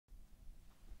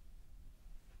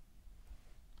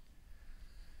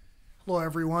Hello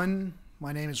everyone,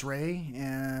 my name is Ray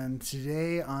and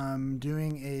today I'm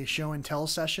doing a show and tell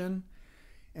session,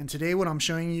 and today what I'm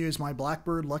showing you is my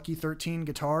Blackbird Lucky 13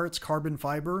 guitar. It's carbon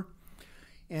fiber,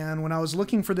 and when I was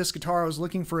looking for this guitar I was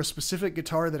looking for a specific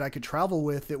guitar that I could travel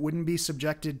with that wouldn't be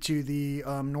subjected to the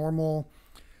normal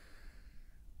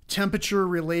temperature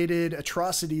related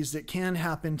atrocities that can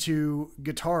happen to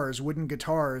guitars, wooden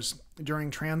guitars,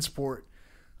 during transport.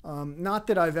 Not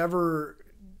that I've ever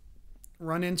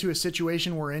run into a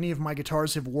situation where any of my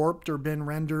guitars have warped or been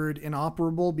rendered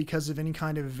inoperable because of any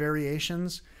kind of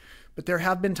variations, but there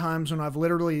have been times when I've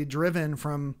literally driven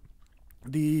from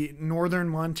the northern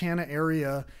Montana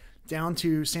area down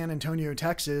to San Antonio,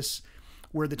 Texas,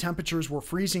 where the temperatures were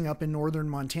freezing up in northern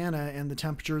Montana and the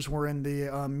temperatures were in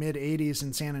the mid 80s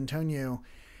in San Antonio,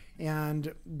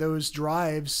 and those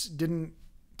drives didn't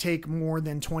take more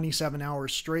than 27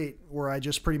 hours straight, where I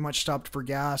just pretty much stopped for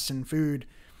gas and food.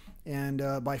 And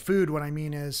by food, what I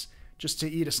mean is just to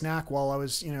eat a snack while I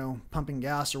was, pumping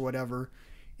gas or whatever.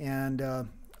 And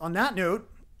on that note,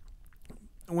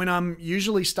 when I'm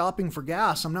usually stopping for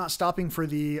gas, I'm not stopping for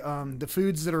the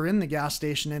foods that are in the gas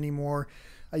station anymore.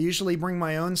 I usually bring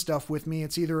my own stuff with me.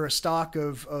 It's either a stock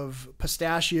of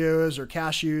pistachios or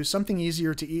cashews, something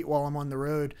easier to eat while I'm on the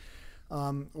road,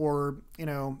 or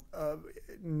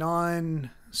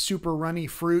non-super runny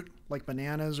fruit like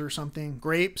bananas or something.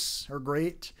 Grapes are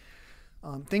great.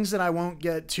 Things that I won't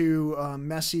get too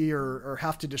messy or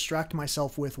have to distract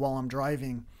myself with while I'm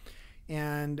driving.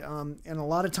 And a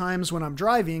lot of times when I'm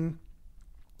driving,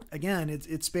 again,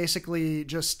 it's basically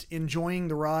just enjoying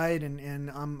the ride,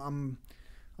 and I'm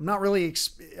not really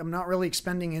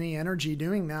expending any energy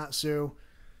doing that. So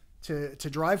to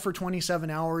drive for 27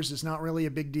 hours is not really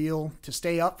a big deal. To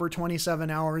stay up for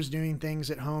 27 hours doing things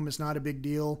at home is not a big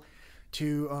deal.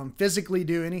 To physically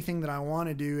do anything that I want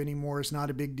to do anymore is not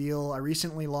a big deal. I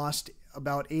recently lost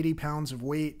about 80 pounds of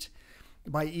weight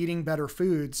by eating better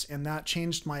foods, and that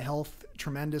changed my health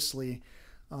tremendously.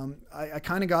 I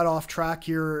kind of got off track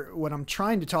here. What I'm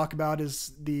trying to talk about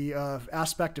is the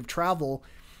aspect of travel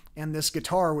and this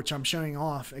guitar, which I'm showing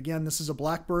off. Again, this is a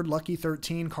Blackbird Lucky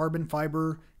 13 carbon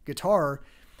fiber guitar,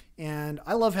 and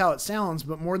I love how it sounds,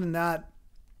 but more than that,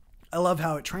 I love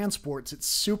how it transports. It's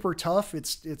super tough.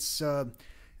 It's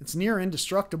near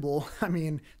indestructible. I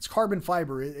mean, it's carbon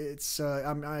fiber.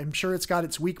 I'm sure it's got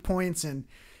its weak points and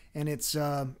its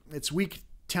weak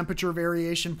temperature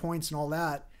variation points and all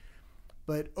that.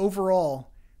 But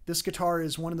overall, this guitar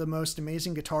is one of the most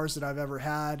amazing guitars that I've ever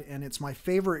had, and it's my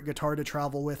favorite guitar to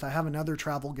travel with. I have another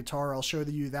travel guitar. I'll show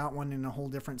you that one in a whole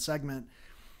different segment.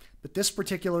 But this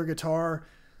particular guitar,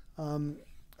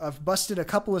 I've busted a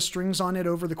couple of strings on it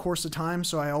over the course of time,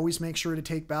 so I always make sure to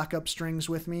take backup strings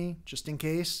with me just in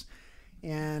case.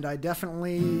 And I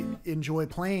definitely enjoy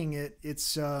playing it. It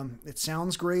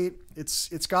sounds great.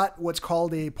 It's got what's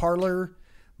called a parlor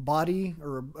body,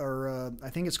 or I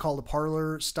think it's called a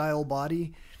parlor style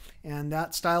body. And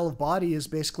that style of body is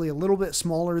basically a little bit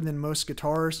smaller than most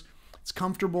guitars. It's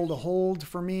comfortable to hold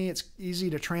for me. It's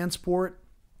easy to transport.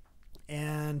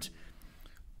 And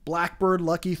Blackbird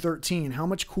Lucky 13. How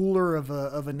much cooler of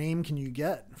a name can you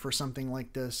get for something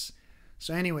like this?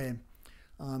 So anyway,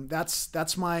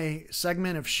 that's my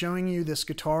segment of showing you this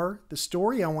guitar. The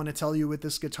story I want to tell you with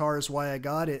this guitar is why I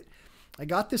got it. I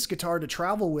got this guitar to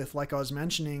travel with, like I was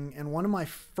mentioning, and one of my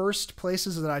first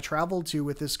places that I traveled to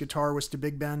with this guitar was to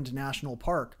Big Bend National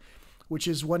Park, which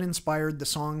is what inspired the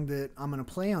song that I'm going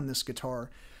to play on this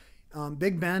guitar.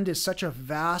 Big Bend is such a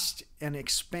vast and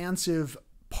expansive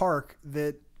park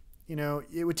that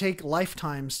it would take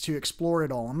lifetimes to explore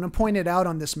it all. I'm going to point it out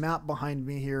on this map behind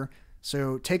me here.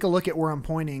 So take a look at where I'm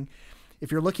pointing. If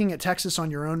you're looking at Texas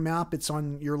on your own map, it's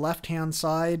on your left-hand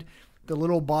side, the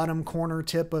little bottom corner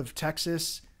tip of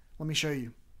Texas. Let me show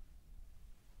you.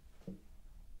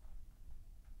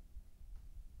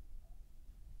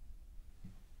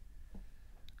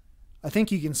 I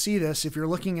think you can see this if you're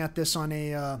looking at this on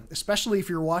especially if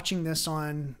you're watching this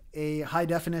on a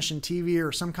high-definition TV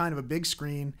or some kind of a big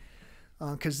screen,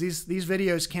 because these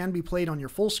videos can be played on your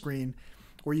full screen,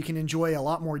 where you can enjoy a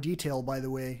lot more detail, by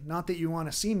the way. Not that you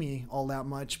want to see me all that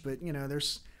much, but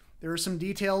there are some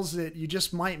details that you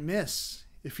just might miss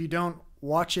if you don't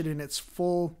watch it in its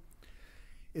full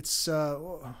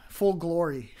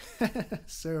glory.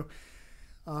 So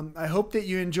I hope that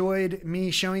you enjoyed me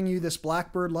showing you this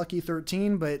Blackbird Lucky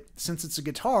 13, but since it's a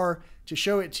guitar, to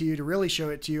show it to you, to really show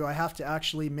it to you, I have to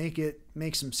actually make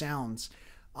some sounds.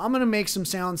 I'm going to make some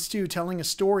sounds too, telling a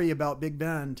story about Big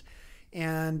Bend,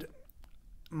 and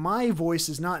my voice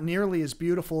is not nearly as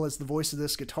beautiful as the voice of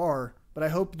this guitar, but I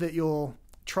hope that you'll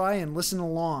try and listen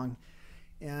along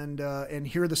and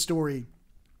hear the story.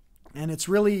 And it's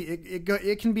really,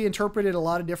 it can be interpreted a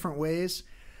lot of different ways.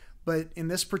 But in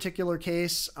this particular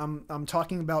case, I'm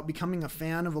talking about becoming a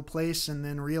fan of a place and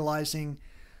then realizing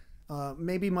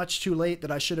maybe much too late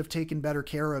that I should have taken better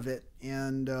care of it.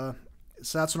 And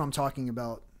so that's what I'm talking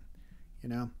about. You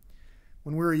know,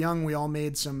 when we were young, we all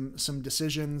made some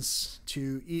decisions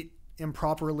to eat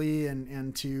improperly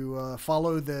and to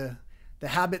follow the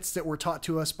habits that were taught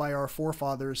to us by our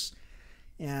forefathers.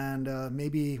 And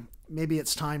maybe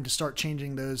it's time to start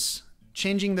changing those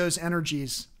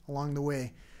energies along the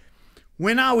way.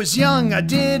 When I was young, I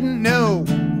didn't know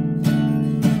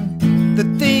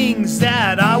the things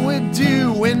that I would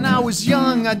do. When I was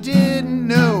young, I didn't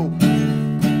know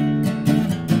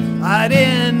I'd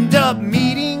end up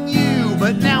meeting you.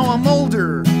 But now I'm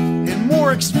older and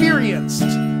more experienced.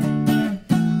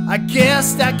 I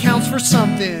guess that counts for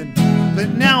something. But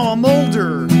now I'm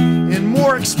older and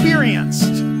more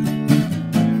experienced.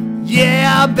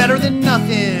 Yeah, better than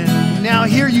nothing. Now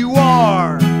here you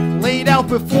are, laid out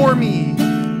before me.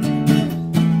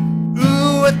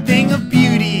 Ooh, a thing of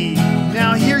beauty.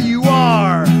 Now here you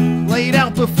are, laid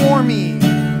out before me.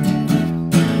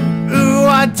 Ooh,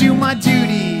 I do my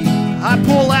duty. I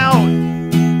pull out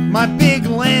my big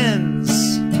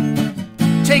lens.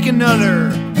 Take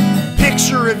another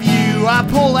picture of you. I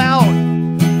pull out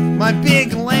my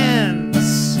big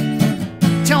lens.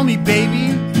 Tell me,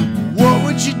 baby, what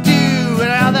would you do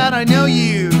now that I know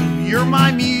you? You're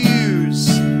my muse.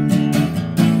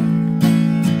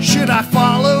 Should I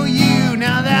follow you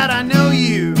now that I know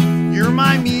you? You're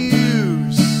my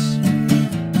muse.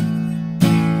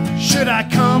 Should I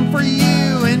come for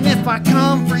you? And if I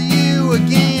come for you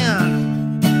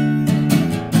again,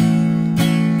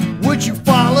 would you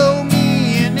follow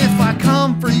me? And if I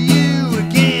come for you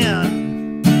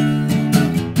again,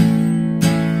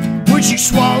 would you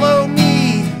swallow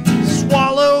me?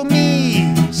 Swallow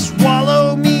me,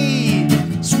 swallow me,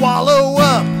 swallow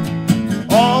up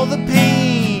all the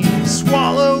pain.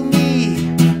 Swallow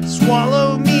me,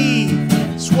 swallow me,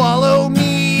 swallow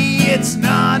me. It's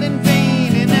not in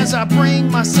vain. And as I bring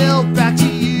myself back to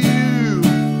you,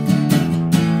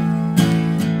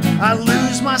 I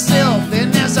lose myself.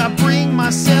 And as I bring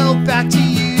myself back to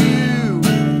you,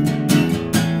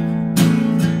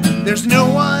 there's no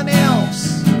one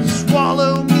else.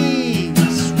 Swallow me,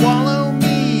 swallow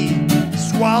me,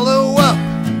 swallow up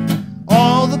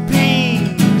all the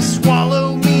pain.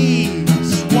 Swallow me,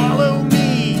 swallow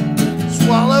me,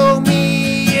 swallow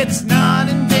me. It's not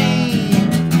in vain.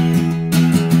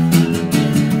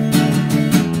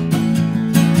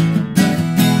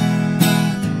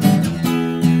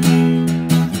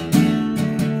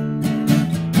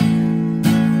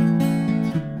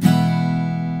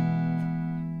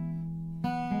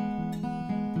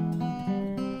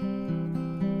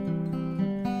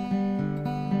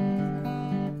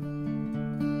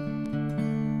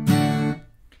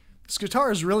 This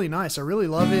guitar is really nice. I really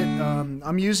love it.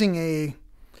 I'm using a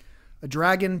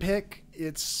Dragon pick.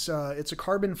 It's a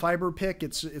carbon fiber pick.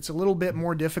 It's a little bit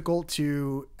more difficult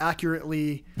to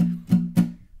accurately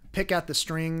pick at the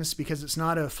strings because it's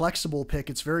not a flexible pick.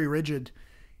 It's very rigid.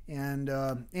 And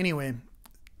anyway,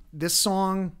 this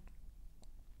song,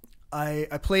 I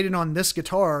played it on this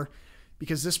guitar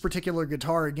because this particular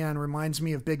guitar, again, reminds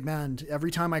me of Big Bend.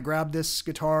 Every time I grab this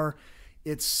guitar,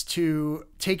 it's to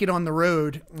take it on the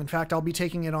road. In fact, I'll be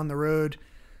taking it on the road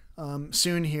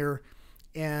soon here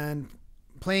and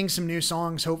playing some new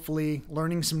songs, hopefully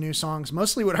learning some new songs.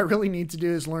 Mostly what I really need to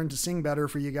do is learn to sing better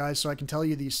for you guys so I can tell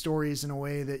you these stories in a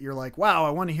way that you're like, wow,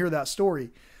 I want to hear that story.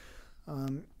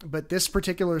 But this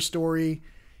particular story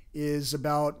is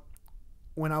about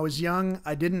when I was young,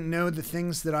 I didn't know the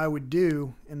things that I would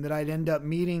do and that I'd end up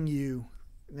meeting you.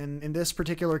 And in this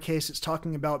particular case, it's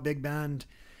talking about Big Bend.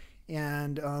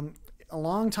 And a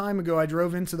long time ago, I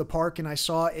drove into the park and I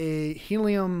saw a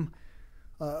helium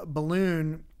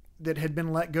balloon that had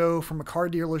been let go from a car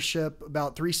dealership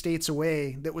about 3 states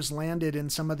away that was landed in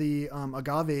some of the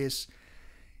agaves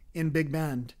in Big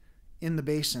Bend in the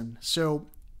basin. So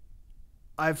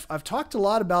I've talked a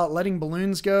lot about letting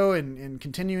balloons go and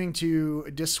continuing to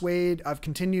dissuade. I've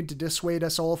continued to dissuade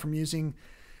us all from using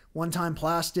one-time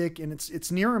plastic, and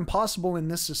it's near impossible in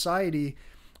this society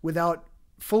without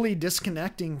fully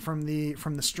disconnecting from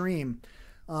the stream.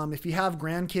 If you have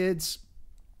grandkids,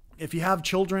 if you have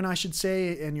children, I should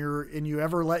say, and you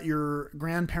ever let your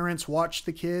grandparents watch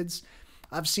the kids,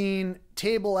 I've seen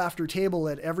table after table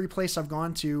at every place I've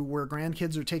gone to where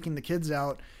grandkids are taking the kids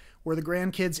out, where the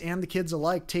grandkids and the kids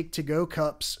alike take to-go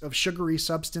cups of sugary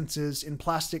substances in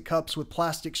plastic cups with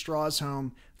plastic straws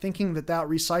home, thinking that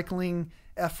recycling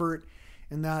effort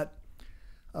and that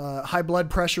high blood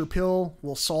pressure pill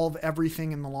will solve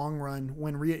everything in the long run,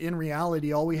 when in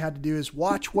reality, all we had to do is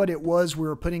watch what it was we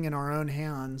were putting in our own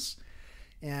hands,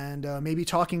 and maybe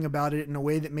talking about it in a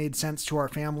way that made sense to our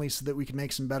family so that we could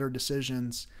make some better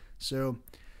decisions. So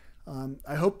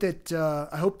I hope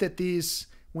that these,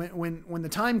 when the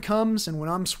time comes and when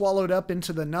I'm swallowed up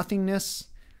into the nothingness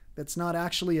that's not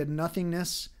actually a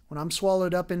nothingness, when I'm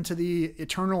swallowed up into the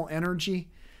eternal energy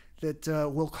that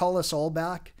will call us all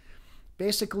back,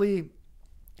 basically,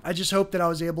 I just hope that I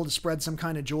was able to spread some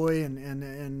kind of joy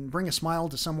and bring a smile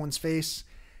to someone's face.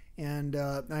 And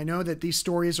I know that these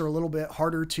stories are a little bit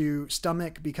harder to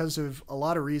stomach because of a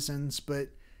lot of reasons, but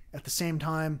at the same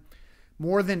time,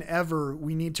 more than ever,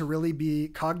 we need to really be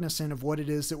cognizant of what it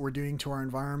is that we're doing to our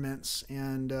environments.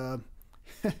 And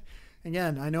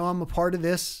again, I know I'm a part of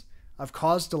this. I've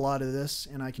caused a lot of this,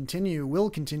 and I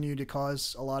will continue to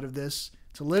cause a lot of this.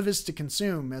 To live is to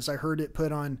consume, as I heard it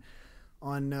put on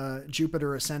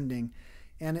Jupiter Ascending.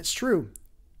 And it's true,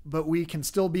 but we can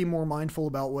still be more mindful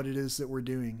about what it is that we're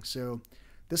doing. So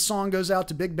this song goes out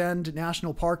to Big Bend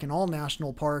National Park and all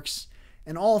national parks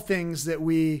and all things that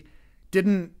we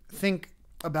didn't think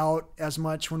about as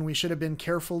much, when we should have been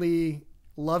carefully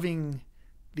loving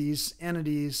these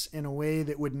entities in a way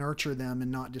that would nurture them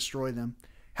and not destroy them.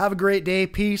 Have a great day.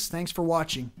 Peace. Thanks for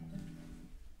watching.